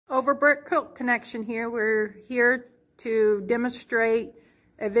Overbrick Quilt Connection here. We're here to demonstrate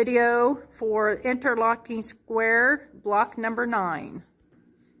a video for interlocking square block number 9.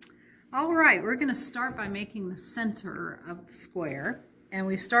 All right, we're going to start by making the center of the square. And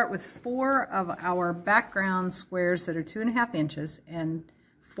we start with 4 of our background squares that are 2.5 inches and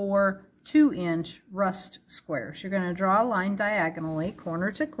 4 2-inch rust squares. You're going to draw a line diagonally,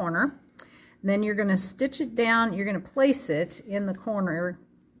 corner to corner. Then you're going to stitch it down. You're going to place it in the corner,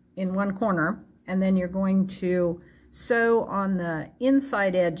 in one corner, and then you're going to sew on the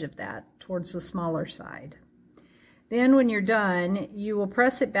inside edge of that towards the smaller side. Then when you're done, you will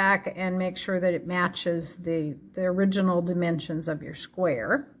press it back and make sure that it matches the original dimensions of your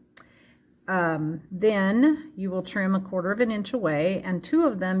square. Then you will trim 1/4 inch away, and 2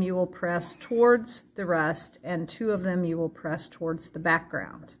 of them you will press towards the rust, and 2 of them you will press towards the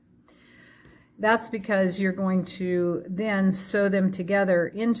background. That's because you're going to then sew them together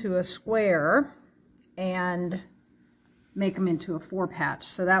into a square and make them into a 4-patch.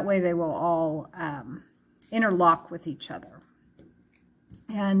 So that way they will all interlock with each other.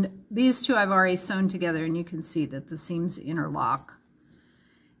 And these 2 I've already sewn together, and you can see that the seams interlock.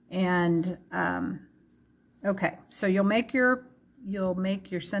 And okay, so you'll make your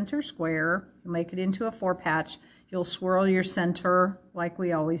center square, you'll make it into a 4-patch, you'll swirl your center like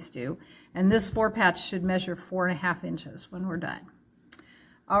we always do, and this 4-patch should measure 4.5 inches when we're done.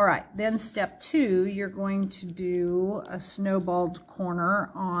 All right, then step 2, you're going to do a snowballed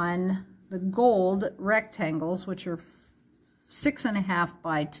corner on the gold rectangles, which are 6.5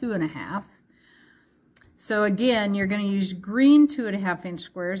 by 2.5. So again, you're going to use green 2.5 inch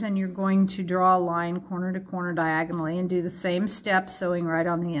squares, and you're going to draw a line corner to corner diagonally and do the same step, sewing right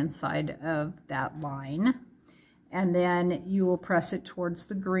on the inside of that line. And then you will press it towards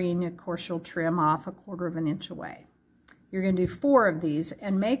the green. Of course, you'll trim off 1/4 inch away. You're going to do 4 of these,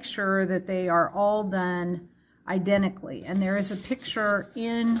 and make sure that they are all done identically. And there is a picture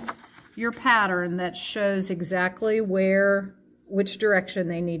in your pattern that shows exactly which direction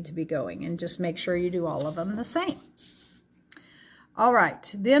they need to be going, and just make sure you do all of them the same. All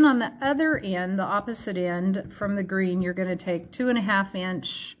right, then on the other end, the opposite end from the green, you're going to take 2.5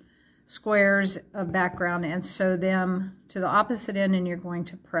 inch squares of background and sew them to the opposite end, and you're going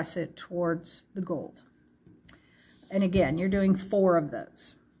to press it towards the gold. And again, you're doing 4 of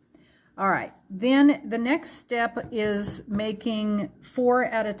those. All right, then the next step is making 4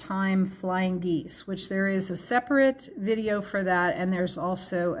 at a time flying geese, which there is a separate video for that, and there's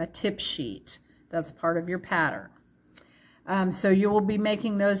also a tip sheet that's part of your pattern. So you will be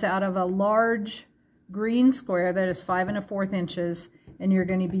making those out of a large green square that is 5 1/4 inches, and you're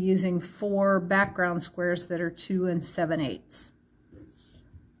going to be using 4 background squares that are 2 7/8.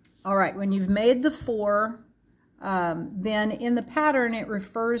 All right, when you've made the 4, then in the pattern it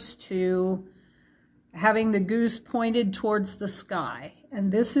refers to having the goose pointed towards the sky,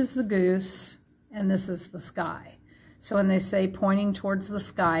 and this is the goose and this is the sky. So when they say pointing towards the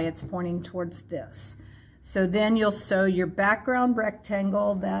sky, it's pointing towards this. So then you'll sew your background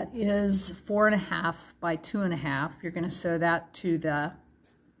rectangle that is 4.5 by 2.5. You're going to sew that to the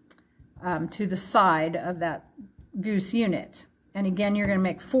side of that goose unit, and again you're going to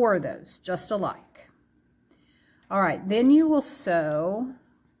make 4 of those just alike. All right, then you will sew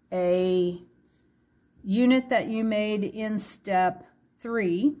a unit that you made in step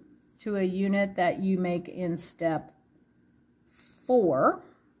 3 to a unit that you make in step 5,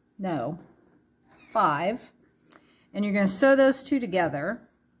 and you're going to sew those 2 together.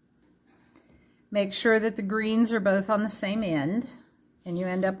 Make sure that the greens are both on the same end, and you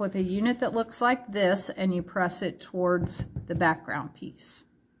end up with a unit that looks like this, and you press it towards the background piece.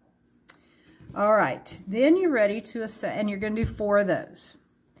 All right, then you're ready to assemble, and you're going to do 4 of those.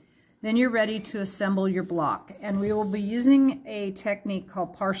 Then you're ready to assemble your block, and we will be using a technique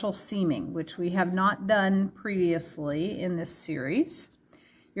called partial seaming, which we have not done previously in this series.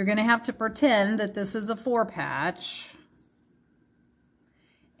 You're going to have to pretend that this is a 4-patch,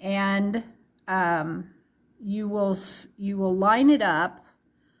 and you will line it up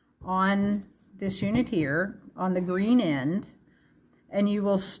on this unit here on the green end. And you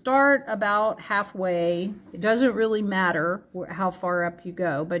will start about halfway. It doesn't really matter how far up you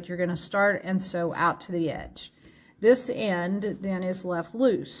go, but you're going to start and sew out to the edge. This end then is left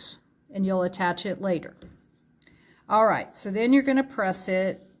loose, and you'll attach it later. All right, so then you're going to press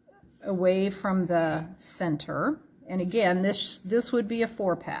it away from the center. And again, this would be a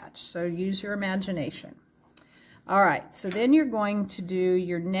 4-patch, so use your imagination. All right, so then you're going to do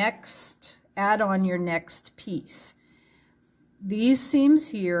your next, add on your next piece. These seams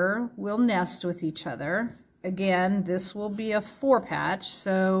here will nest with each other, again, this will be a 4 patch,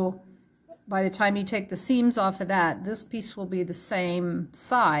 so by the time you take the seams off of that, this piece will be the same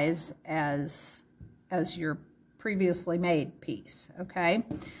size as your previously made piece, okay?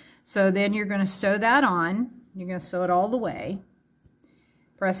 So then you're going to sew that on. You're going to sew it all the way.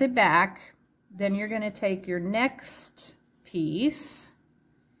 Press it back. Then you're going to take your next piece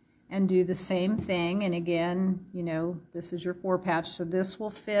and do the same thing. And again, you know, this is your 4 patch, so this will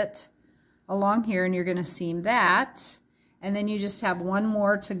fit along here, and you're going to seam that. And then you just have one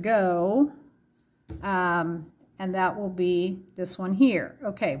more to go. And that will be this one here.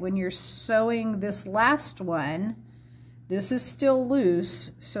 Okay, when you're sewing this last one, this is still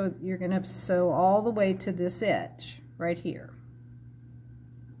loose, so you're going to sew all the way to this edge right here.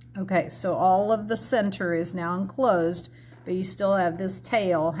 Okay, so all of the center is now enclosed, but you still have this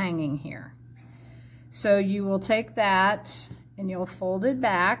tail hanging here. So you will take that and you'll fold it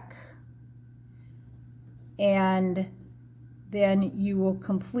back, and then you will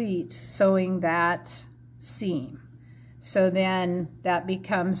complete sewing that seam. So then that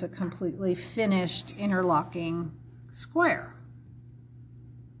becomes a completely finished interlocking square.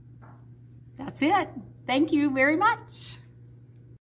 That's it. Thank you very much.